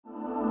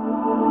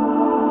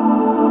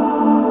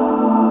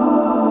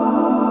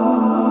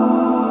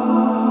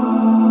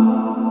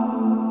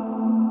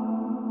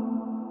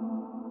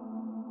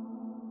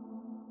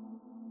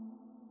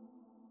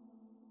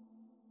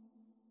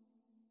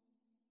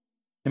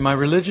In my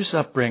religious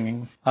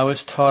upbringing, I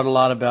was taught a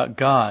lot about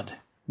God.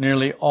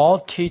 Nearly all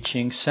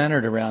teaching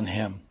centered around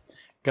Him.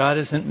 God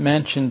isn't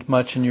mentioned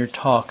much in your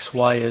talks.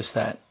 Why is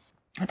that?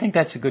 I think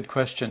that's a good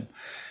question.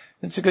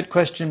 It's a good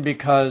question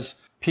because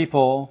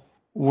people,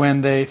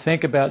 when they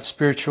think about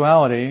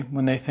spirituality,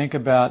 when they think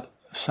about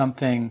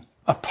something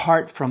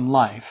apart from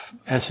life,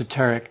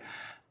 esoteric,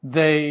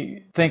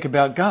 they think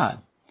about God.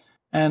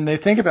 And they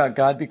think about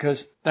God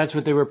because that's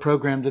what they were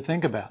programmed to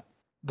think about.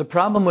 The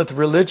problem with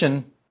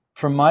religion,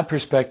 from my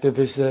perspective,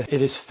 is that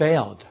it has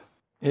failed.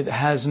 It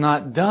has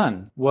not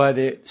done what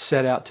it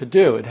set out to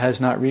do. It has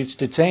not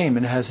reached its aim.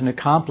 It hasn't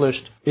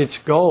accomplished its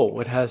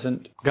goal. It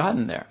hasn't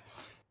gotten there.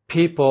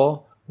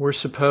 People were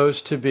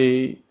supposed to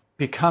be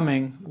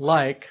becoming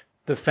like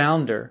the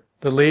founder,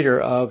 the leader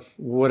of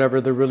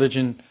whatever the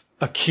religion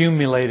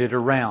accumulated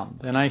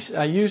around. And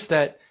I use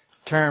that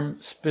term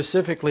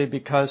specifically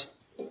because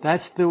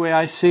that's the way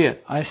I see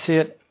it. I see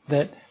it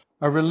that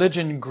a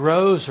religion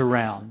grows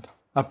around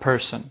a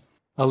person,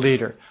 a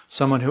leader,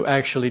 someone who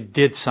actually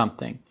did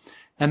something.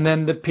 And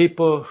then the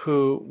people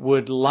who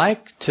would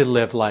like to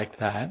live like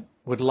that,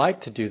 would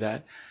like to do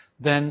that,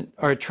 then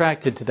are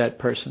attracted to that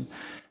person.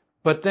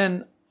 But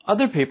then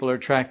other people are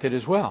attracted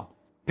as well.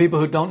 People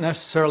who don't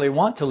necessarily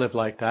want to live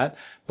like that,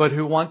 but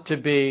who want to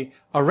be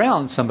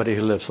around somebody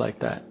who lives like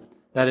that.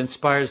 That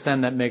inspires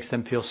them, that makes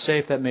them feel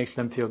safe, that makes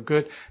them feel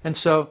good. And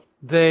so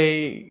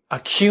they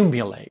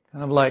accumulate.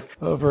 Kind of like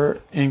over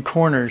in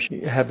corners,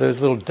 you have those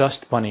little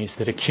dust bunnies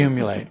that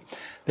accumulate.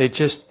 They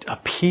just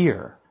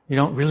appear. You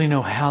don't really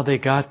know how they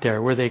got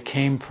there, where they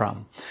came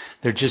from.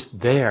 They're just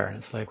there.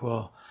 It's like,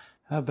 well,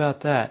 how about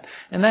that?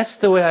 And that's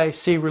the way I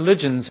see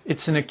religions.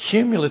 It's an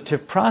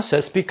accumulative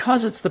process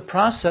because it's the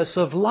process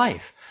of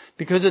life.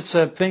 Because it's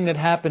a thing that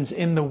happens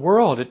in the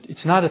world.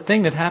 It's not a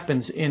thing that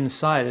happens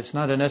inside. It's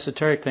not an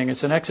esoteric thing.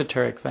 It's an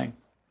exoteric thing.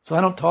 So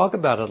I don't talk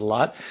about it a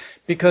lot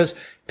because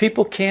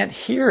people can't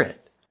hear it.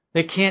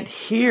 They can't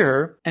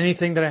hear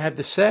anything that I have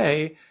to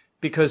say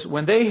because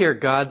when they hear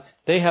God,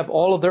 they have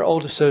all of their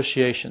old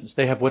associations.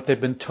 They have what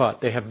they've been taught.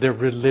 They have their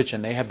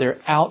religion. They have their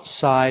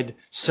outside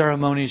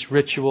ceremonies,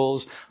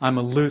 rituals. I'm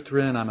a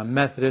Lutheran. I'm a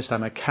Methodist.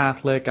 I'm a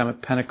Catholic. I'm a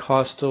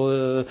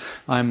Pentecostal.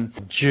 I'm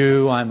a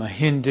Jew. I'm a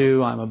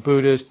Hindu. I'm a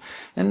Buddhist.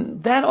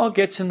 And that all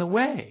gets in the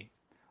way.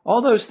 All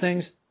those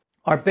things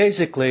are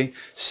basically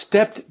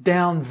stepped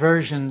down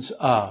versions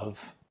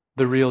of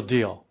the real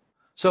deal.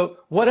 So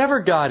whatever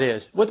God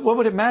is, what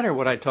would it matter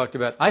what I talked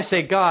about? I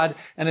say God,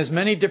 and as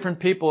many different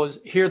people as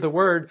hear the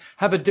word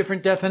have a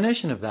different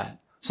definition of that.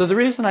 So the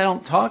reason I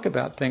don't talk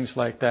about things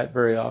like that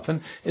very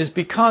often is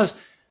because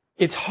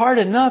it's hard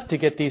enough to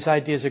get these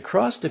ideas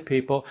across to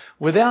people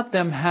without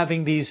them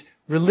having these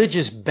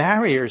religious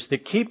barriers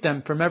that keep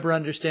them from ever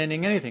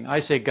understanding anything.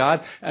 I say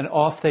God, and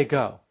off they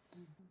go.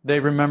 They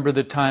remember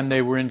the time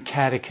they were in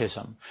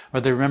catechism,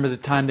 or they remember the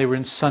time they were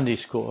in Sunday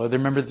school, or they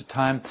remember the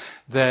time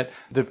that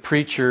the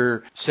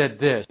preacher said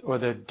this, or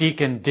the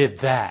deacon did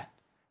that.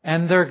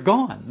 And they're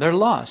gone. They're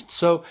lost.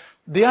 So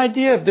the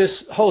idea of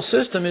this whole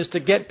system is to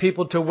get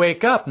people to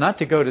wake up, not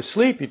to go to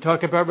sleep. You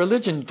talk about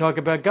religion, you talk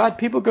about God,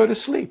 people go to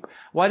sleep.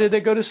 Why do they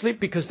go to sleep?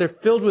 Because they're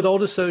filled with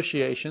old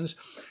associations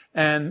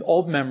and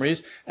old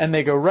memories, and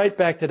they go right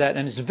back to that.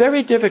 And it's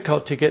very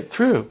difficult to get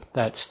through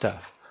that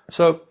stuff.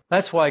 So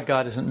that's why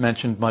God isn't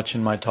mentioned much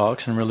in my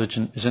talks and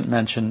religion isn't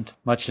mentioned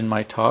much in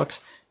my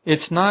talks.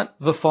 It's not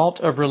the fault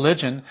of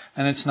religion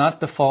and it's not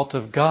the fault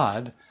of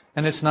God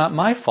and it's not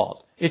my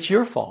fault. It's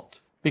your fault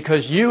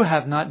because you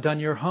have not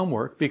done your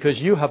homework,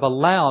 because you have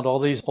allowed all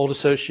these old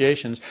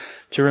associations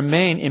to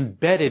remain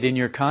embedded in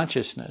your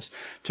consciousness,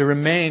 to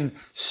remain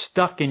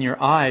stuck in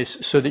your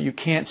eyes so that you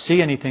can't see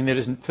anything that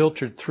isn't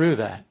filtered through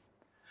that.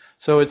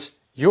 So it's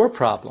your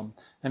problem.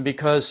 And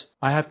because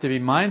I have to be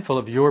mindful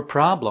of your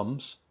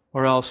problems,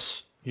 or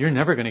else you're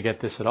never going to get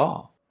this at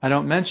all. I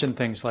don't mention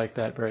things like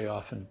that very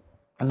often.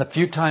 And the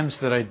few times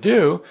that I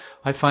do,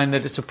 I find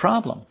that it's a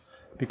problem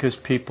because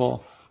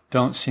people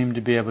don't seem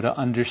to be able to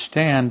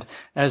understand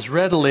as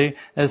readily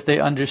as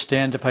they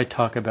understand if I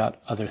talk about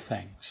other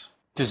things.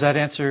 Does that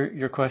answer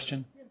your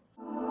question?